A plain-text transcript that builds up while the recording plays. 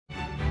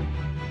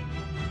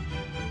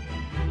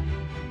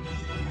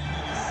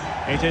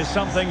It is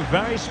something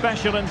very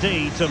special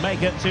indeed to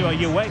make it to a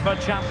UEFA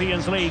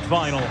Champions League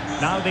final.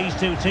 Now these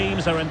two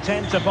teams are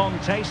intent upon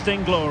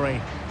tasting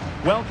glory.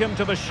 Welcome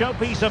to the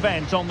showpiece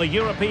event on the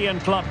European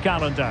club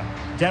calendar.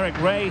 Derek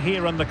Ray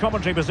here in the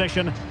commentary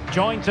position,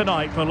 joined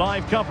tonight for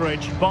live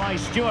coverage by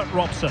Stuart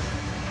Robson.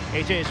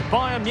 It is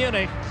Bayern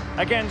Munich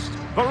against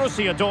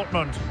Borussia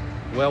Dortmund.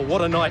 Well,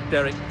 what a night,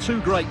 Derek. Two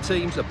great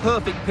teams, a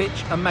perfect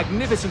pitch, a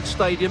magnificent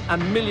stadium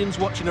and millions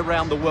watching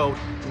around the world.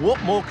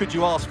 What more could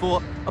you ask for,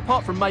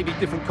 apart from maybe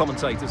different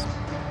commentators?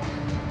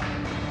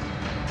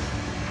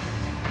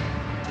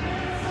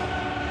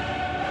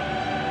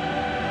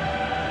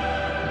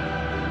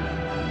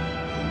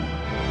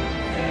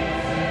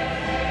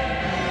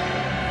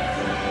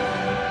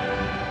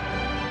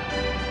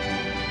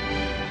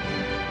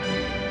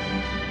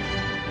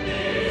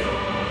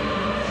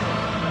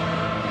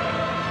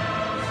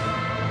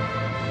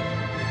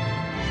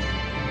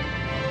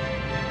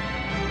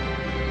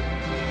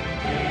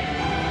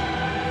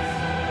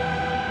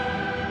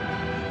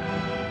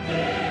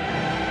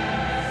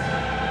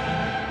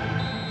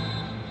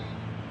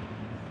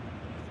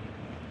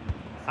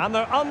 And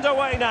they're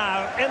underway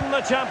now in the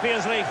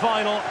Champions League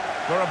final.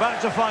 We're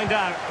about to find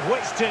out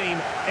which team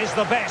is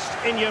the best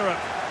in Europe.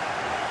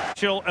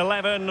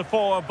 11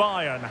 for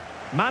Bayern.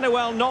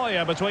 Manuel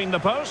Neuer between the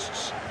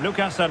posts.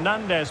 Lucas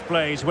Hernandez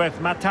plays with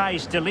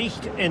Matthijs de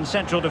Ligt in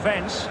central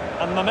defence.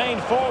 And the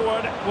main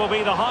forward will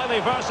be the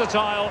highly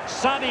versatile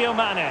Sadio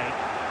Mane.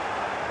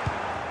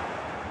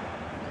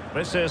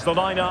 This is the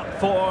lineup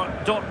for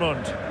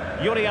Dortmund.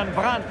 Julian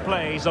Brandt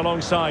plays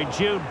alongside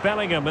Jude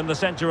Bellingham in the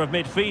centre of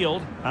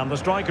midfield. And the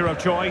striker of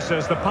choice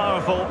is the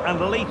powerful and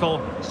lethal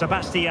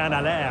Sébastien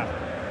Haller.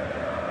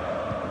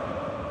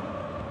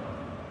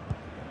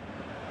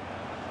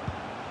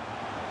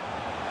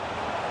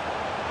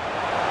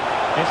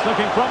 It's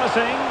looking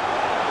promising.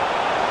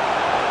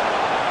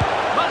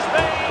 Must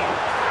be!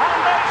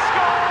 And they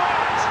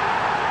scored!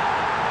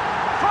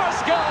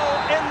 First goal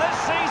in this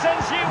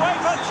season's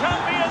UEFA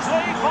Champions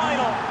League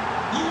final.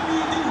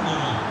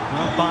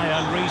 Well,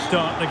 Bayern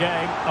restart the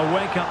game. A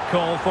wake-up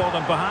call for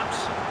them,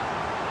 perhaps.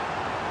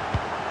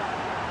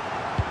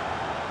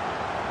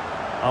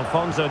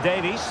 Alphonso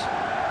Davies.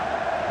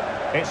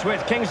 It's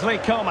with Kingsley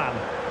Coman.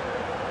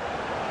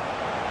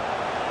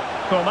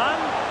 Coman.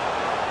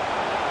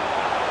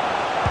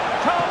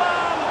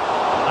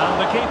 And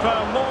the keeper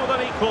more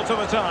than equal to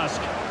the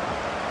task.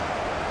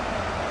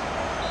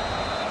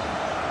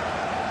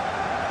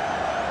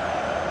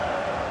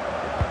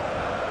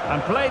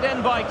 And played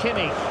in by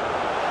Kimmich.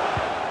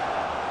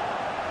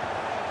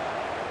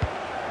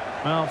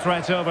 Well,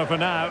 threat over for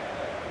now.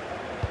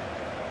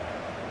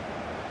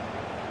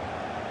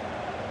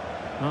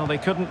 Well, they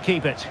couldn't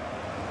keep it.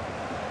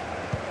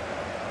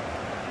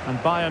 And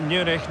Bayern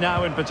Munich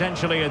now in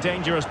potentially a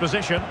dangerous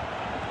position.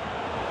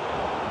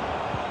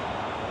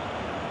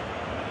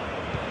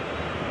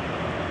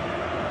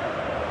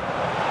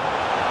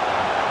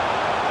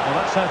 Well,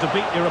 that's how to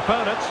beat your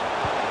opponent.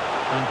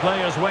 And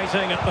players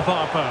waiting at the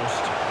far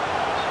post.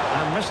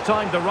 And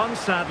mistimed the run,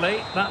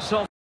 sadly. That's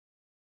all.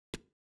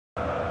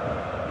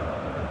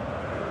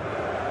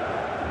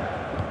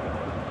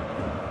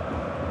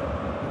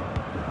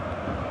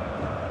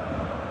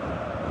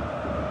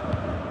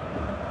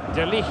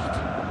 De Ligt.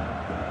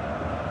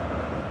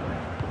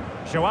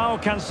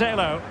 João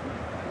Cancelo.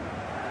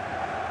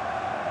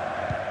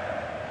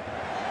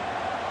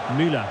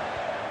 Müller.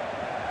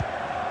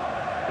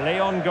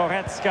 Leon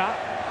Goretzka.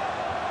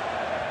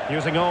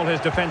 Using all his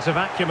defensive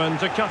acumen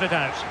to cut it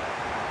out.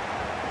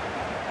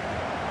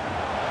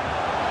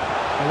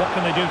 Well, what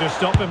can they do to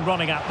stop him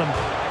running at them?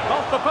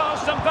 Off the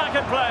post and back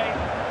at play.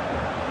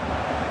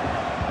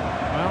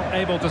 Well,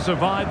 able to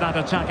survive that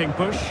attacking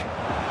push.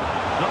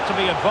 Not to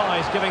be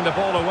advised giving the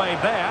ball away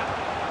there.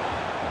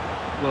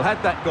 Well, had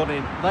that gone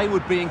in, they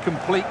would be in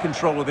complete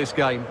control of this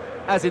game.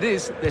 As it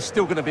is, they're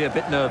still going to be a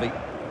bit nervy.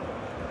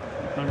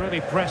 They're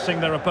really pressing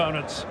their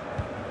opponents.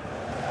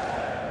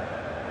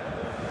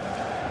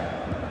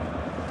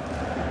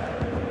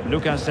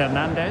 Lucas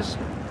Hernandez.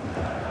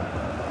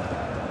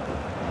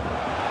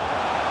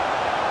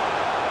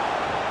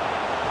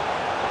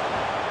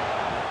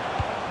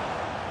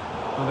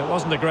 Well, it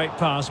wasn't a great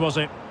pass, was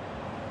it?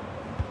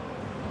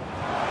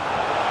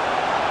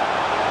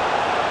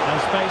 And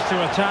space to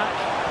attack.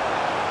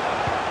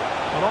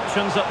 Well,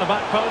 options at the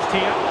back post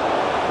here.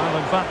 Well,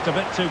 in fact, a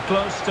bit too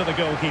close to the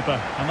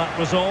goalkeeper. And that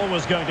was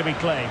always going to be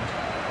claimed.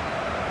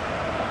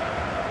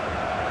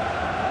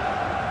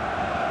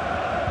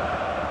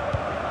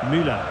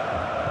 Müller.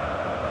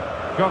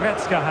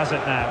 Goretzka has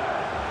it now.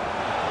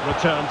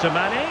 Return to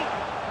Mane.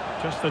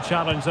 Just the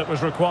challenge that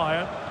was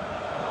required.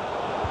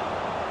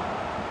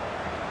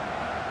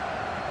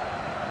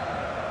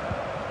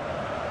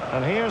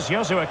 And here's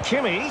Joshua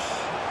Kimmich.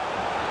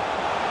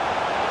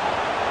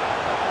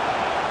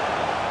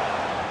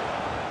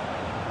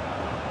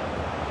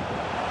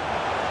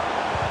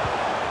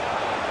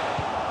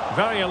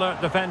 Very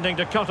alert defending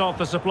to cut off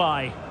the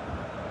supply.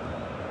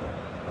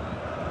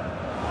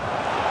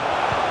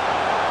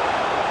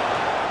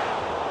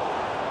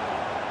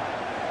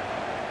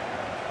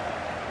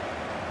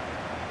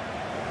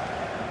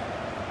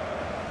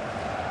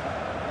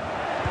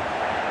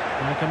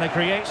 Can they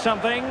create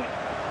something?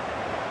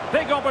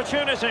 Big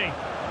opportunity.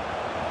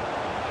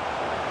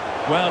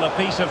 Well, a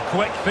piece of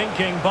quick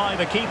thinking by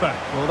the keeper.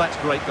 Well, that's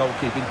great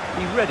goalkeeping.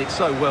 He read it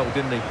so well,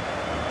 didn't he?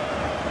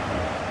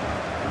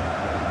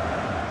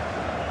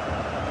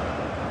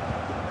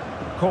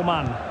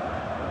 Coman.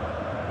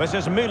 This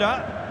is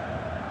Müller.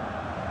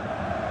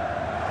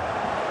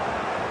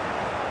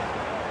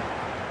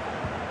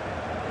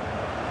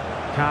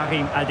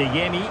 Karim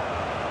Adeyemi.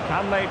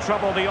 Can they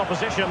trouble the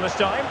opposition this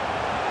time?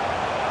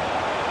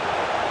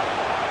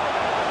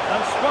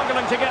 And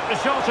struggling to get the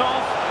shot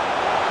off.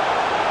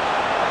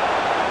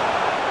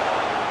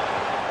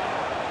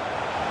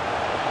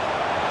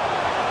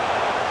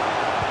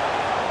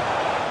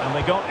 And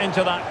they got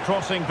into that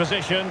crossing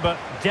position, but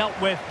dealt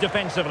with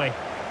defensively.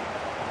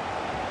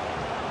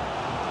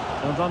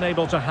 And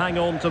unable to hang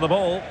on to the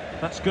ball.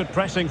 That's good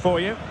pressing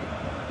for you.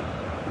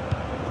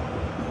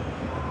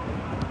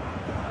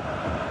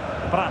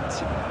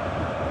 Brandt.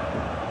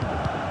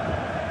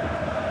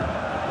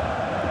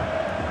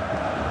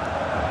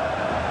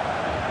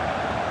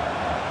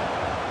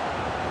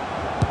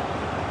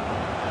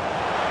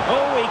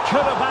 Oh, he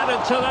could have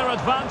added to their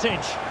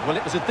advantage. Well,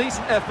 it was a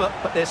decent effort,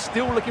 but they're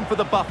still looking for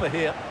the buffer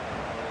here.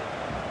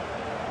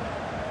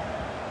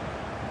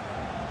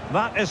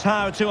 That is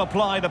how to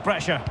apply the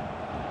pressure.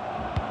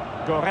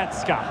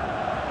 Goretzka.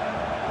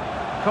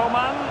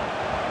 Coman.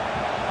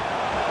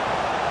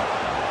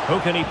 Who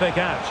can he pick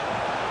out?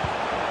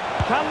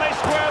 Can they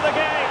square the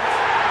game?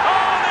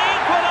 Oh, the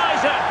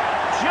equaliser!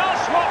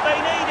 Just what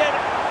they needed,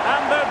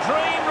 and their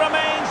dream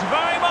remains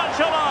very much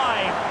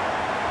alive.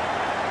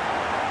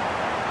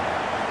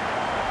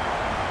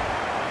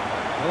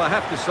 Well, I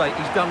have to say,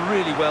 he's done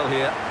really well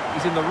here.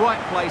 He's in the right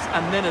place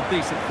and then a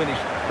decent finish.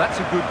 That's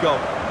a good goal.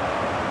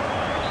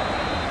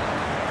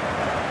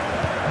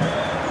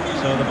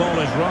 So the ball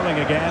is rolling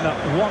again at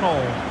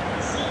 1-1.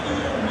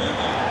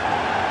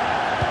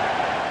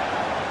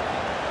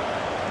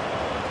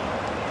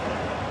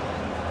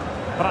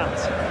 Brandt.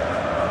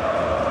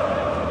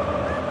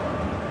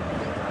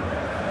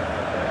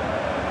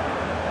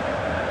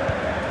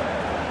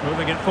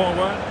 Moving it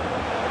forward.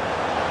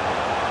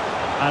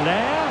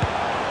 Allaire.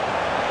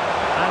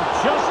 And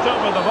just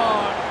over the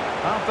bar.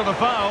 After the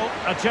foul,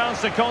 a chance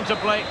to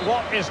contemplate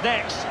what is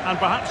next. And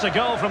perhaps a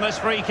goal from this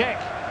free kick.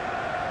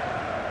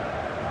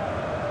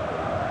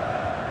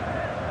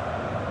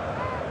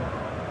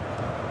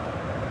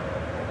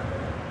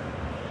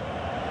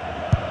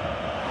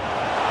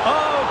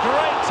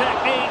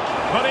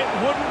 But it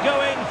wouldn't go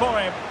in for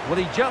him. Well,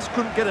 he just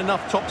couldn't get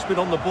enough topspin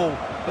on the ball.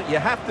 But you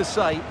have to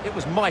say, it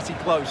was mighty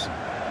close.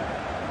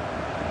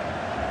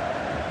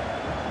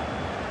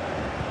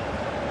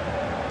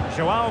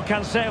 Joao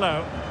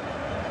Cancelo.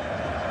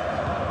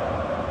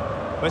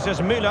 This is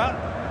Müller.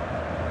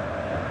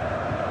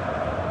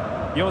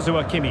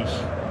 Joshua Kimmich.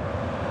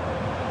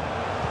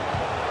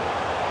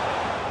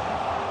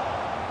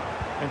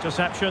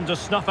 Interception to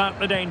snuff out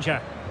the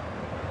danger.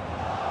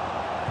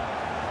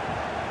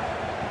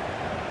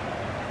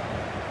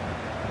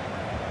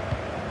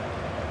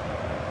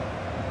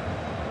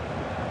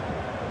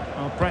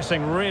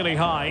 Pressing really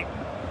high.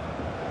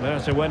 There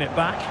to win it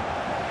back.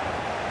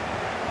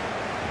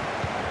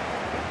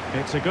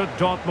 It's a good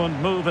Dortmund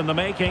move in the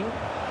making.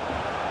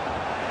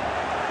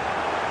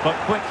 But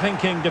quick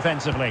thinking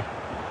defensively.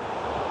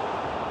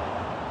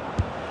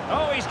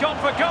 Oh, he's gone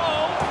for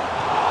goal!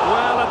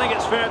 Well, I think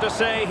it's fair to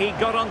say he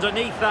got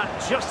underneath that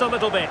just a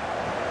little bit.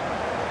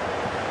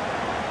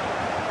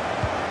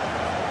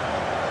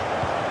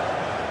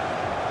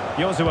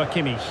 Joshua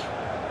Kimmich.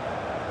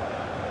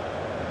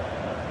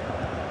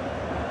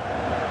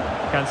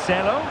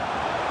 Cancelo.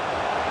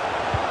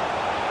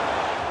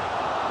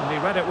 And he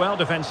read it well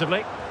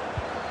defensively.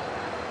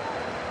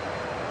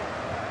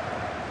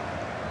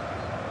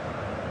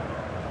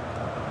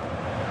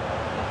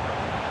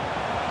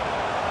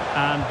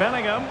 And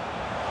Bellingham.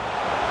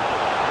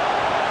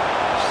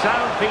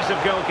 Sound piece of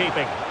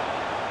goalkeeping.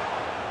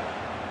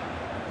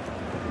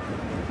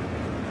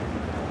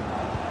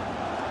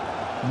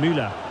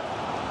 Müller.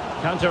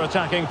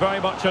 Counter-attacking,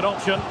 very much an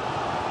option.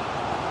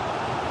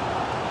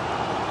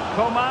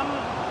 Coman.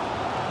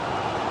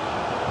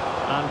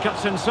 And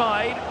cuts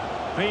inside,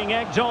 being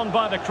egged on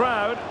by the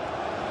crowd.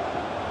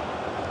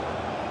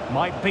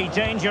 Might be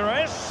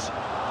dangerous,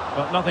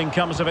 but nothing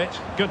comes of it.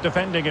 Good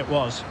defending it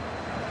was.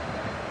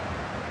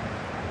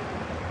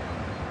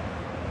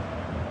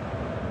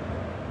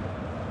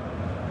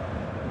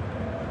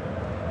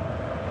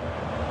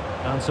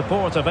 And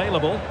support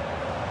available.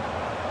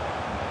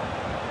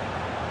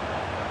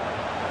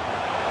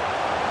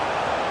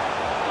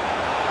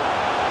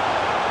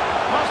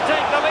 Must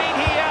take the lead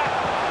here.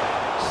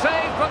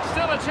 Save, but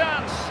still a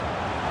chance.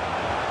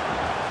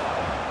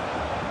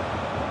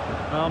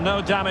 Well,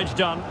 no damage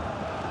done.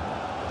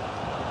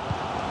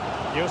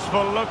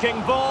 Useful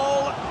looking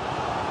ball.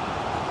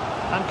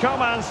 And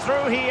Coman's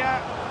through here.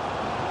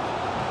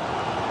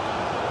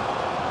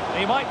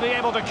 He might be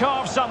able to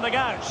carve something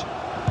out.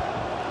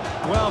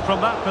 Well, from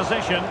that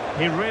position,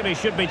 he really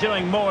should be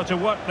doing more to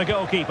work the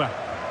goalkeeper.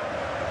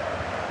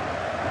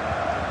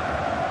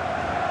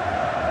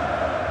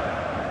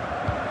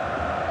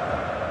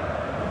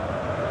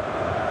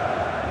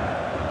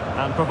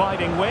 And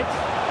providing width.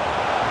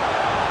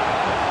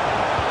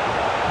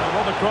 And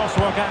will the cross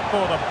work out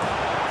for them?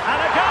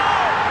 And a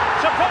goal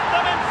to put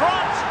them in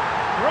front.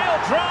 Real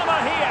drama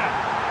here.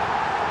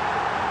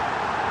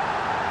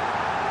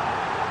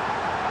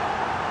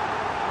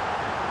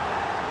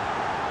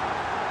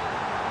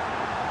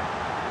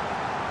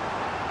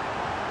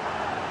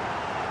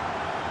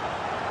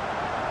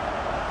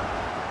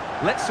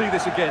 Let's see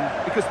this again,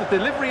 because the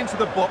delivery into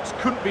the box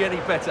couldn't be any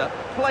better.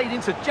 Played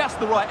into just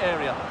the right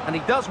area, and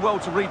he does well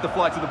to read the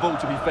flight of the ball,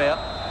 to be fair.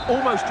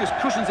 Almost just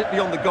cushions it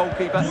beyond the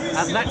goalkeeper,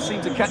 and that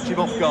seemed to catch him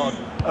off guard.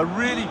 A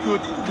really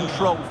good,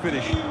 controlled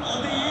finish.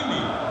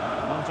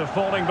 After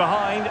falling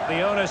behind,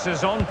 the onus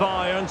is on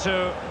Bayern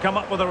to come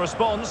up with a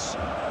response.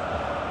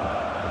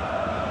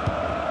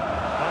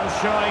 And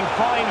showing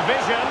fine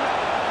vision.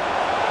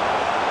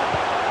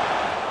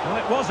 Well,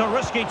 it was a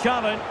risky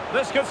challenge.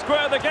 This could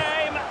square the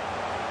game.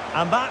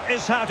 And that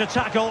is how to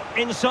tackle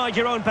inside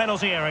your own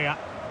penalty area.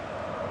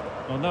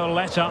 Well, no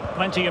let-up,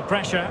 plenty of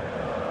pressure.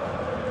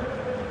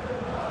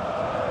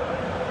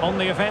 On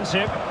the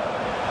offensive.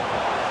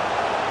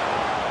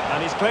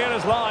 And he's clear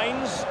as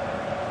lines.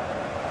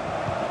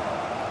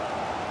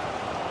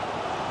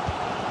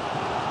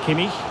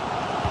 Kimmich.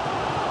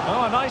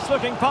 Oh, a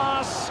nice-looking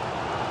pass.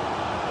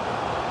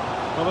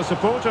 Well, the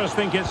supporters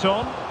think it's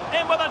on.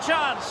 In with a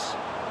chance.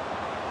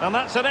 And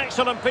that's an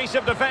excellent piece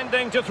of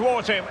defending to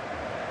thwart him.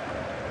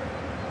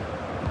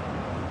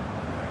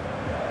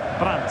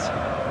 Brandt.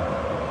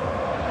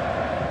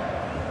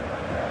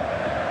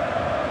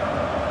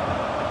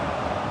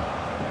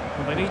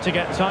 Well, they need to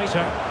get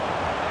tighter.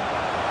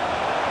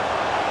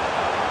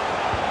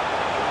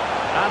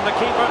 And the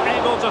keeper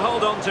able to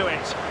hold on to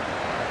it.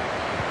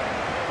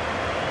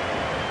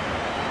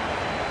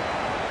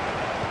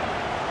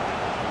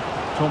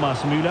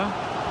 Thomas Müller.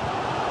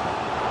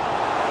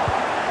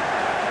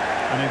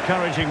 An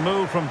encouraging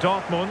move from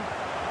Dortmund.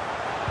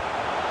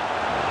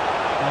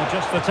 Well,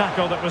 just the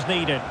tackle that was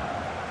needed.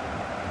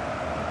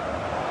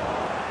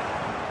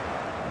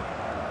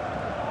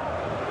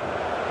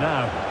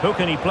 Now, who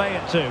can he play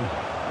it to?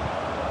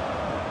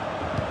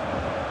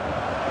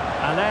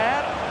 And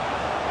there.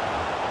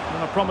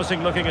 Well, a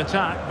promising looking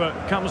attack, but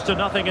comes to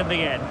nothing in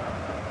the end.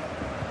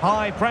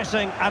 High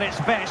pressing at its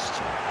best.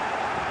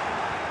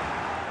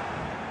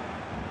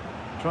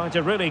 Trying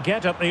to really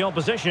get at the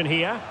opposition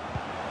here.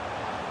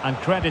 And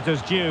credit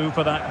is due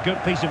for that good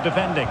piece of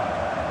defending.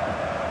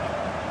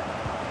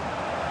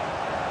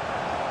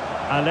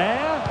 And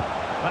there.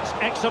 That's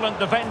excellent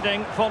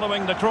defending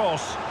following the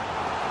cross.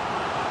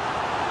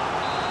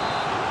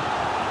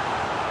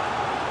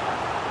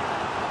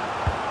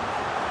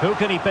 Who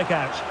can he pick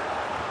out?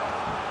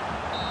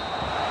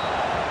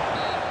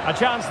 A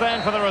chance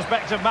then for the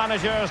respective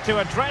managers to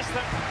address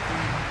them.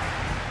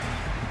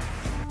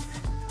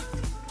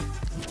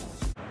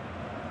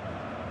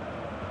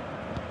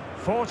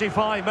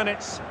 "45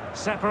 minutes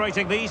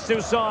separating these two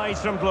sides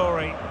from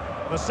glory.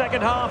 The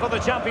second half of the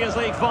Champions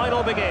League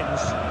final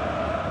begins.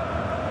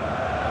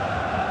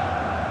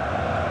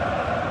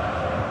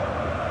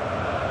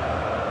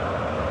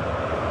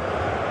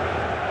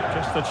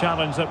 Just the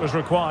challenge that was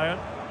required.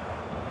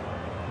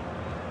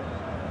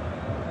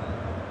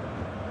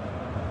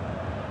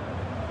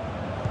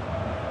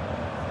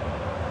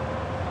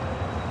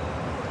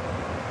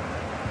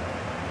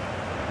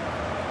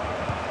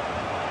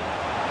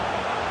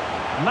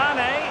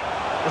 Mane,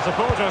 the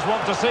supporters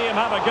want to see him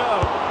have a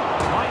go.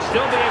 Might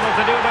still be able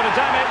to do a bit of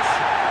damage.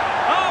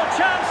 Oh,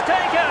 chance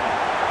taken!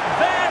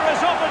 There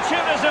is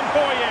opportunism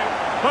for you,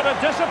 but a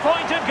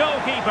disappointed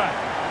goalkeeper.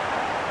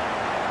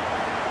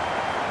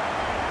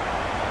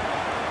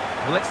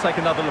 Well, let's take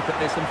another look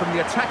at this, and from the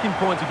attacking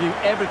point of view,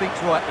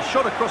 everything's right. The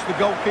shot across the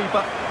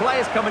goalkeeper,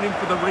 players coming in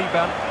for the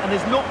rebound, and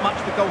there's not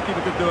much the goalkeeper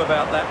could do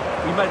about that.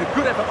 He made a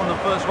good effort on the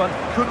first one,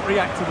 couldn't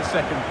react to the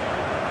second.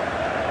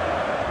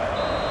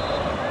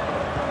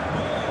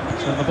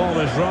 So the ball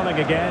is running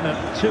again at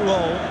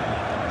 2-2.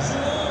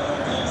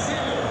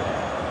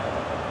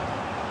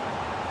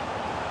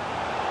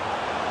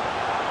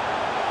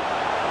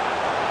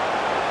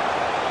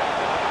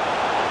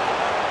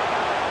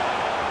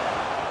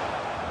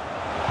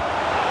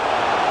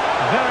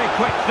 Very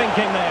quick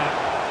thinking there.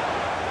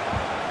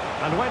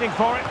 And waiting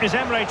for it is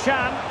Emre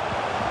Can.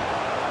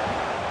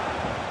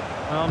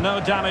 Well,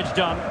 no damage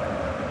done.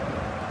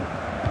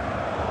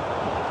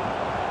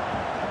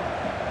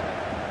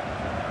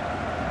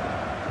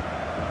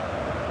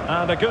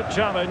 And a good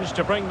challenge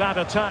to bring that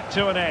attack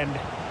to an end.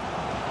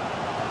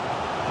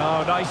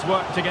 Oh, nice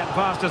work to get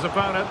past his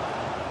opponent.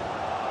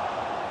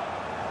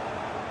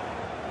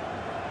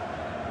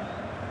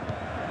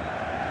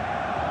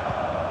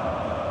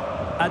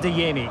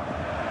 Adeyemi.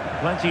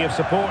 Plenty of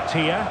support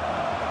here.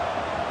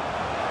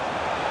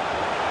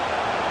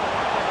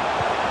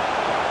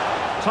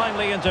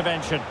 Timely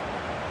intervention.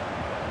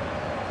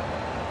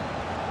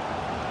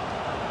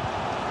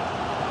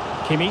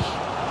 Kimmich.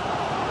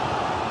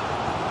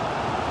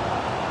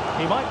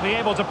 He might be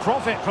able to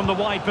profit from the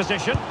wide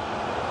position.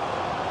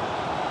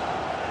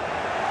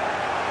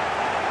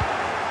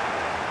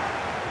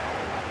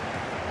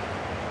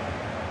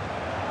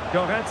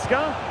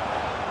 Goretzka.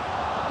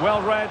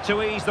 Well read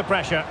to ease the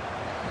pressure.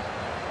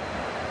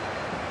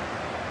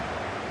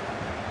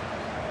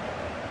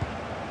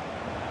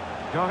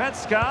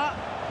 Goretzka.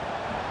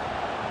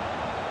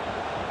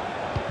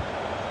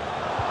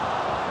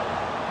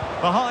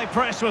 The high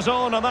press was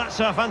on, and that's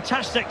a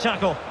fantastic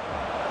tackle.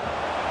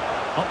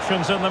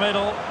 Options in the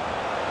middle.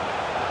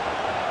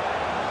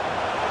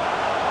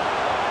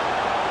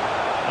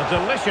 A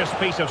delicious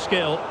piece of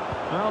skill.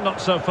 Well,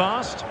 not so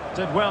fast.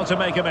 Did well to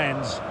make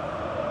amends.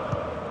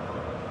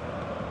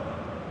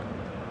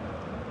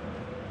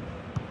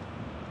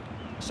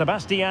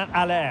 Sébastien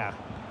Haller.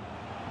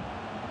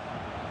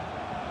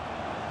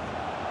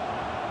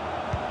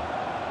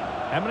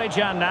 Emre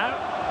Can now.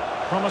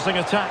 Promising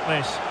attack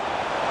this.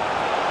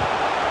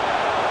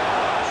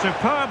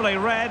 Superbly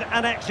read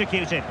and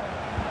executed.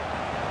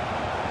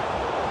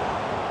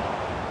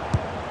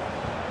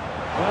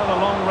 Well, the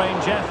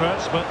long-range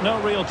efforts, but no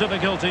real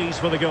difficulties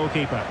for the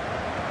goalkeeper.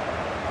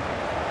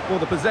 Well,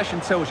 the possession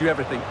tells you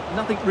everything.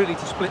 Nothing really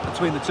to split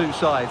between the two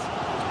sides.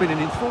 It's been an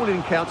enthralling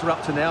encounter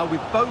up to now,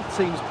 with both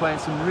teams playing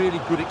some really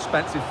good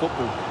expansive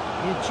football.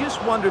 You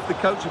just wonder if the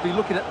coach will be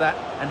looking at that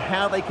and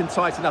how they can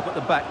tighten up at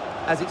the back,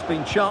 as it's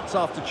been chance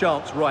after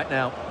chance right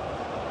now.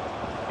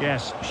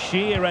 Yes,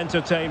 sheer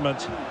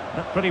entertainment.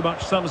 That pretty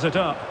much sums it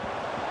up.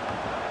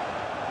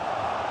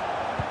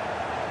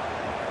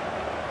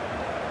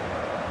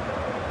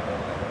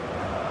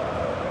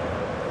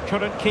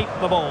 Couldn't keep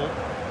the ball.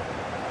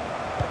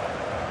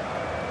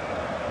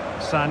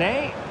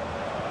 Sané.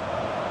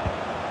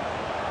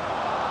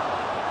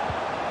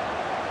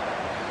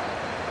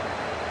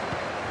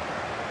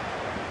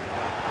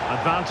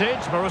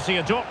 Advantage,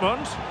 Borussia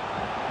Dortmund.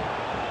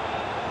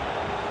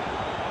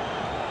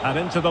 And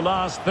into the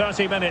last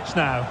 30 minutes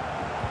now.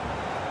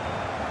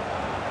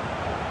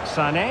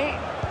 Sané.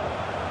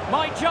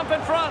 Might jump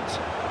in front.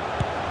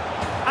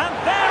 And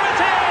there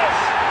it is!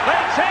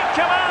 They take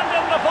command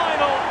in the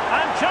final.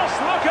 And just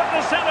look at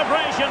the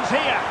celebrations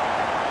here.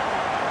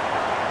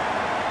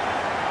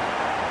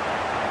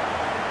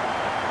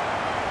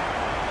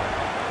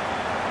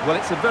 Well,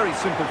 it's a very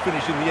simple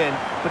finish in the end,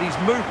 but his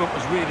movement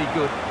was really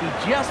good. He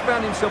just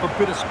found himself a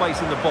bit of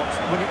space in the box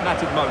when it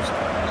mattered most.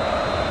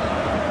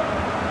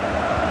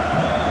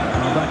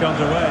 Well, back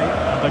underway,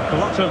 and a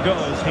glut of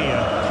goals here,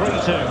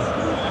 3-2.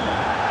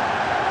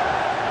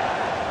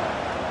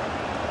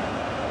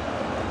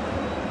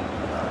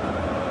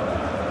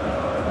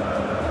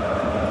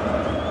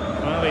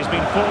 Well, he's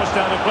been forced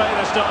out of play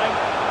this time.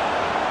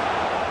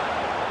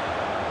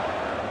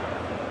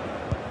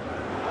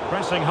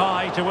 Pressing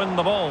high to win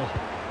the ball.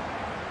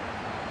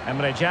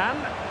 Emre Can.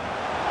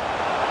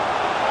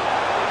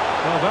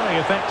 Well, very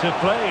effective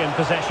play in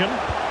possession.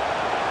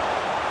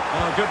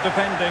 Well, good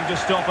defending to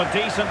stop a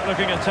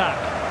decent-looking attack.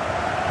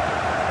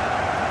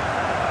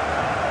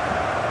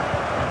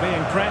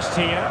 Being pressed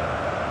here.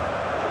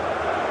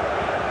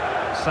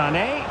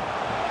 Sané.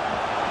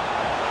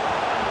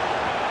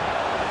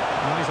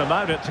 Well, he's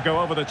allowed it to go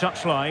over the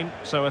touchline,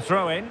 so a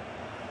throw-in.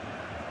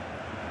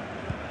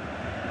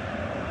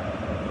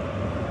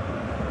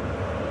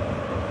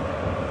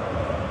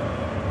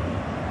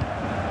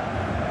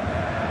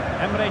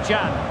 Emre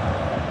Can.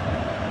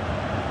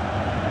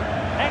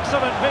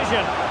 Excellent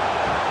vision.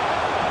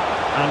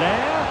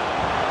 Haller.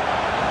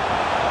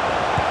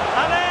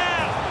 Haller!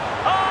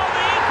 Oh,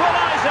 the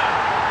equaliser!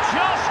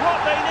 Just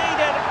what they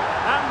needed,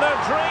 and their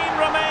dream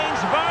remains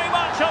very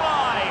much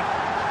alive.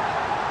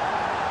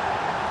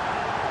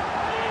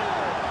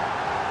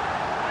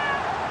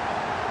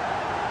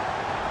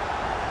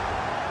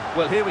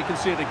 Well, here we can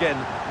see it again.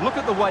 Look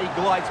at the way he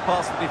glides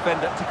past the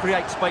defender to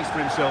create space for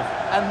himself.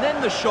 And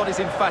then the shot is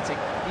emphatic.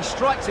 He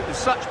strikes it with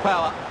such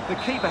power, the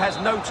keeper has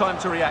no time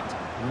to react.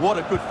 What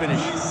a good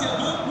finish.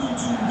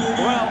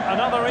 Well,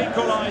 another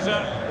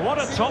equaliser. What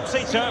a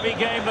topsy-turvy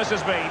game this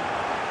has been.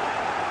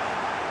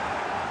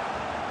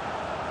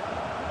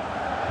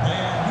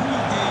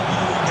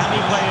 Can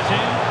he play it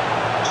in?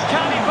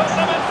 Can he put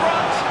them in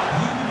front?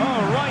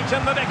 Oh, right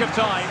in the nick of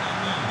time.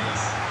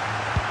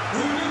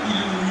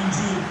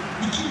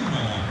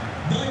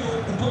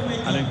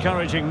 An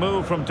encouraging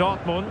move from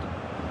Dortmund.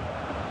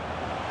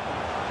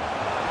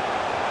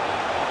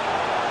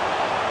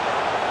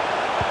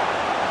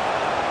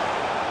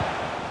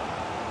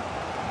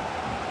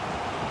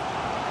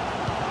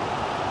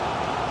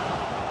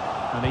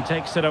 And he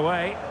takes it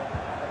away.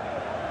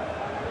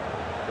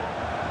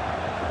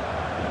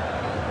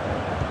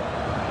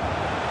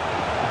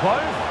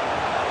 Wolf.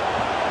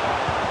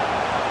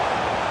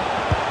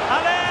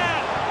 Haller!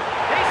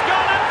 He's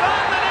gone and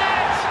found the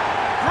net!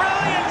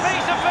 Brilliant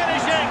piece of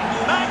finishing!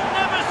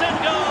 Magnificent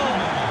goal!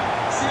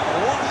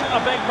 What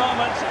a big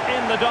moment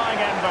in the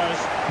dying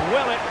embers.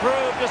 Will it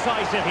prove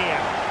decisive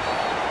here?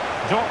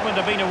 Dortmund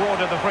have been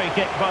awarded the free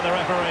kick by the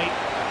referee.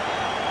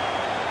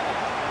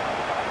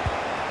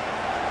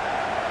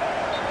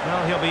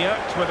 Well, he'll be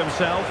irked with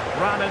himself.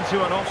 Ran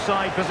into an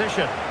offside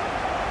position.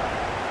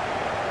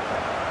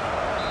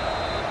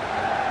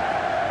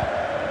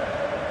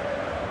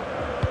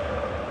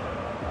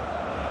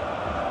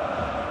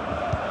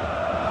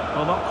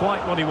 Well, not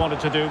quite what he wanted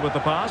to do with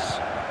the pass.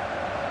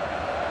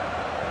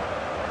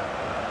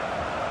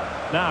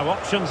 Now,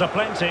 options are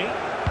plenty.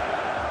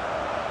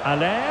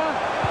 Allaire.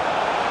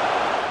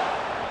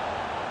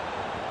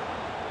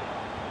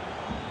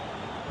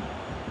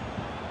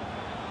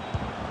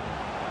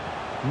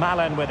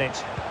 Malen with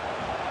it.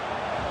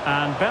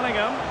 And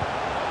Bellingham.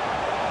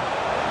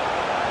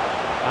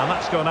 And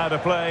that's gone out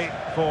of play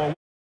for...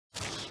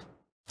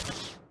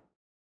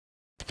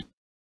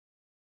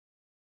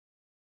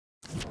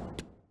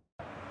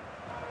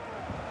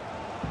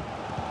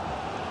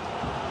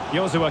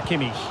 Joshua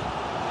Kimmich.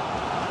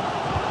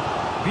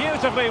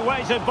 Beautifully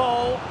weighted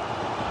ball.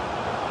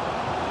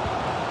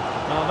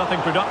 Well,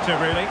 nothing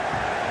productive, really.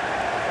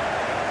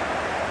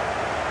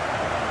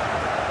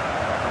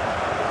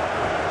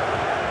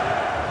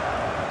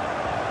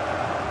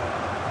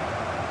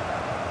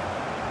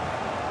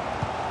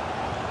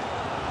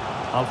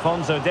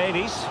 Alphonso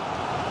Davies.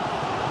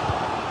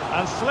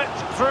 And slipped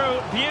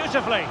through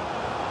beautifully.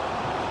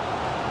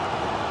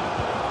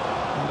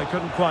 And they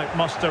couldn't quite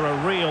muster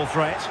a real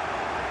threat.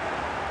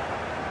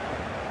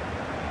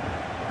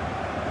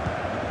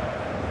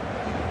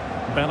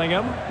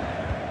 Bellingham.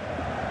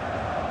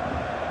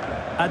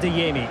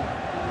 Adeyemi.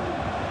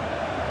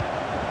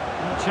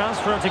 Chance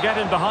for him to get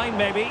in behind,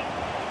 maybe.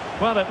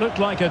 Well, it looked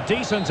like a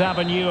decent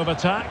avenue of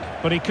attack,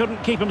 but he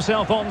couldn't keep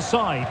himself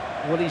onside.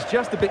 Well, he's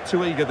just a bit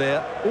too eager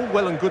there. All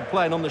well and good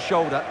playing on the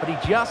shoulder, but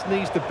he just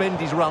needs to bend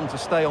his run to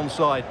stay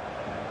onside.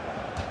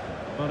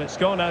 But it's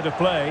gone out of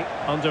play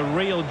under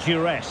real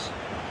duress.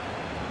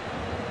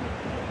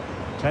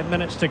 10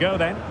 minutes to go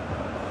then.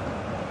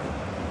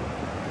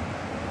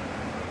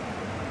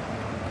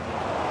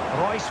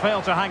 Royce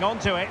failed to hang on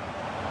to it.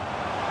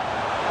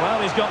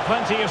 Well, he's got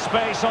plenty of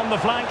space on the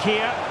flank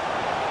here.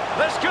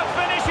 This could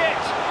finish it!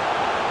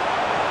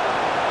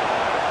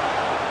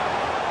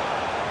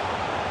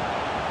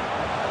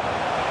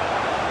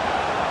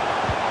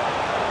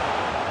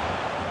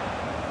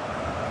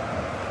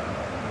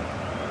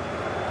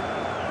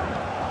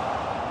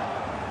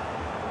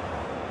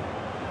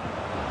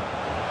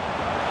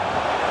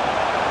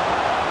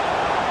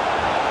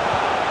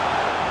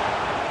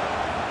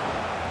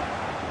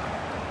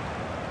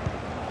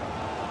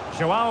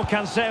 Joao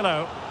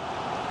Cancelo.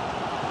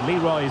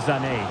 Leroy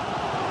Sané.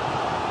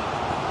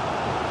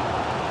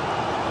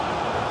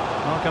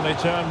 How can they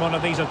turn one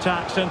of these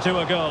attacks into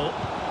a goal?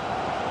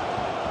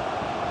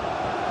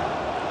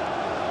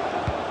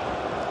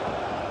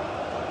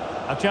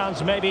 A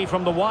chance maybe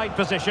from the wide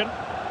position.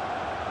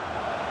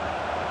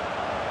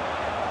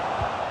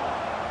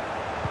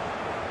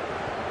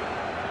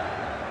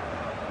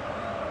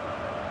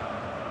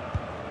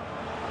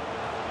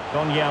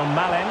 Donyell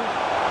Malen.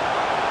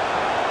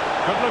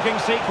 Good-looking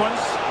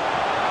sequence.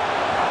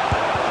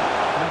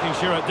 Making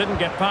sure it didn't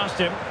get past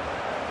him.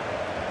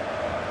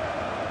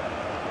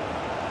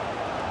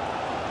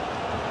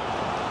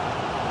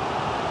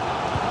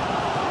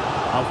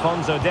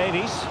 Alphonso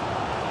Davies.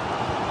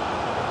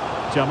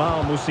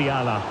 Jamal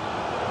Musiala.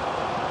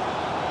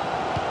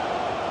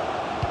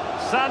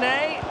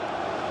 Sané.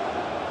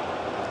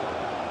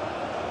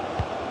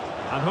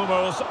 And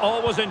Hummels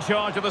always in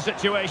charge of the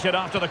situation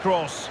after the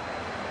cross.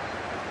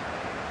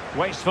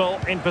 Wasteful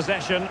in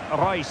possession,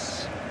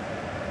 Royce.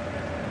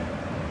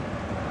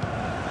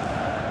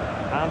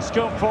 And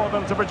scope for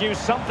them to produce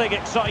something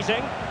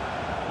exciting.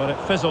 But it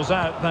fizzles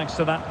out thanks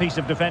to that piece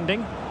of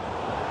defending.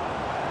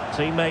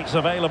 Teammates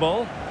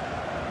available.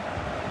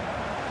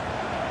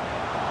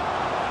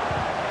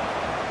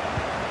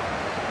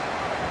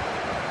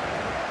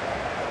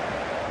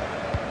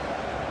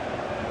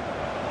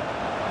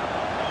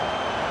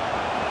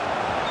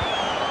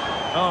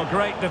 Oh,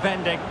 great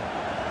defending.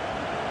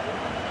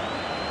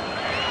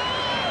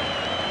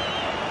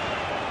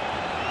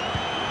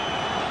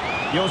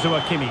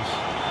 Joshua Kimmich.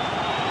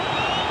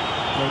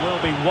 There will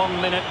be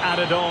 1 minute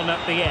added on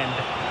at the end.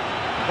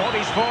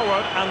 Bodies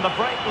forward and the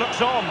break looks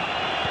on.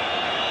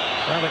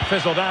 Well, it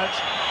fizzled out.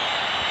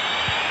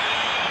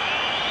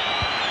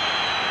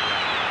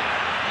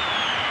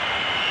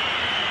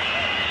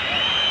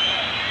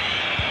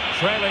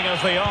 Trailing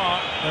as they are,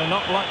 they're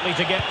not likely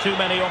to get too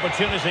many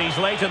opportunities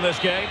late in this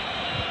game.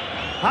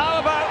 How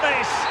about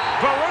this?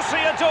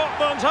 Borussia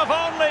Dortmund have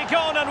only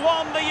gone and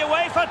won the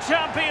UEFA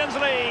Champions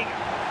League.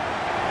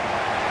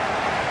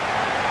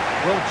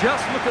 Well,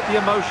 just look at the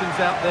emotions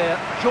out there.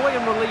 Joy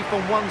and relief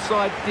on one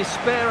side,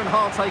 despair and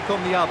heartache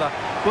on the other.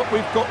 But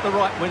we've got the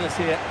right winners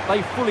here.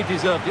 They fully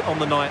deserved it on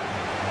the night.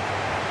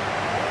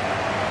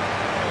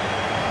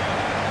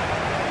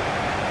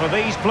 For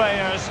these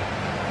players,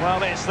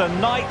 well, it's the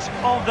night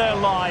of their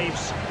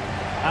lives.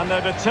 And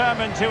they're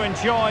determined to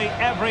enjoy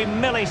every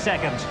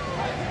millisecond.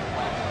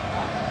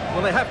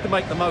 Well, they have to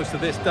make the most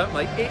of this, don't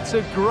they? It's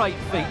a great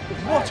feat.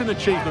 What an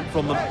achievement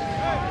from them.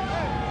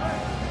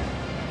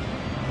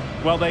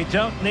 Well, they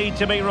don't need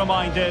to be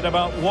reminded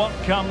about what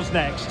comes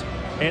next.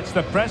 It's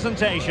the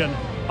presentation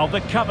of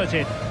the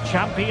coveted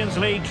Champions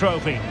League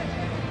trophy.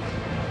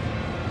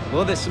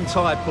 Well, there's some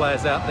tired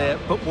players out there,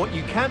 but what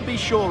you can be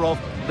sure of,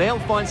 they'll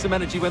find some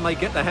energy when they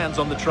get their hands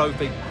on the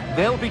trophy.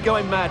 They'll be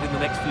going mad in the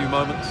next few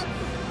moments.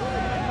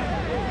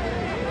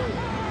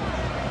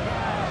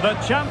 The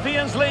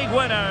Champions League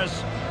winners,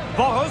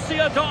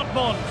 Borussia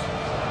Dortmund.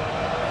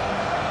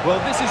 Well,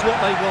 this is what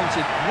they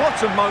wanted. What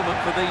a moment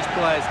for these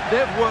players.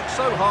 They've worked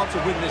so hard to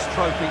win this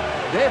trophy.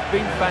 They've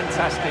been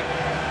fantastic.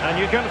 And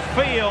you can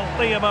feel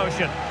the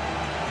emotion.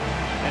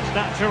 It's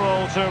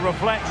natural to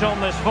reflect on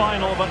this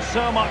final, but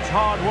so much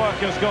hard work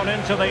has gone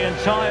into the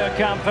entire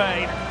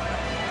campaign.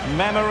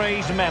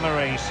 Memories,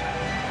 memories.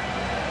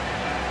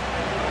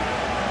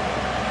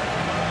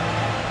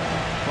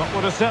 What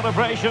would a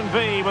celebration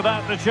be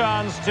without the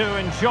chance to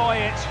enjoy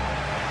it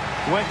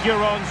with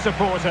your own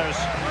supporters?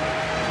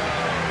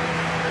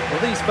 Well,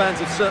 these fans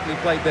have certainly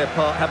played their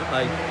part, haven't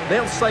they?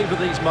 They'll savour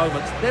these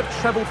moments. They've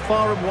travelled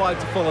far and wide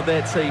to follow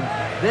their team.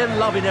 They're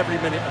loving every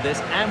minute of this,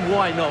 and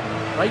why not?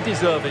 They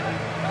deserve it.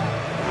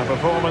 A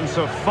performance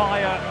of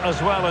fire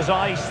as well as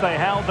ice. They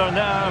held their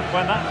nerve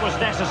when that was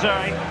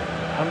necessary.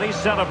 And these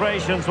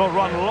celebrations will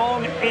run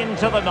long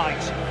into the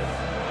night.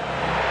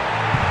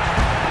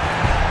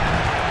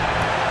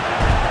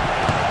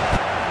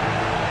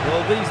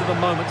 Well, these are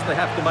the moments they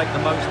have to make the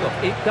most of.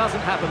 It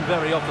doesn't happen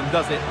very often,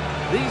 does it?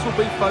 These will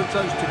be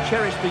photos to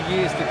cherish for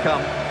years to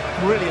come.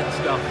 Brilliant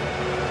stuff.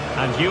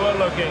 And you are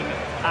looking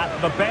at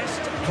the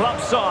best club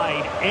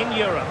side in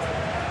Europe.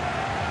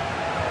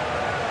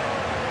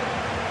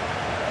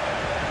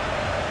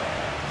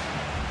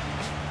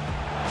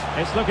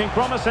 It's looking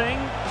promising.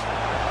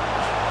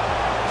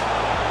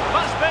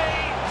 Must be.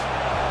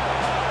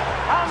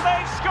 And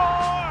they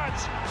scored!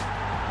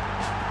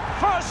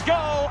 First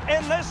goal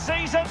in this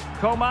season.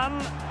 Coman.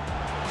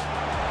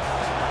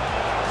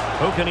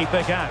 Who can he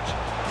pick out?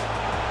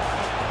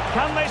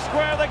 Can they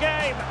square the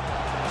game?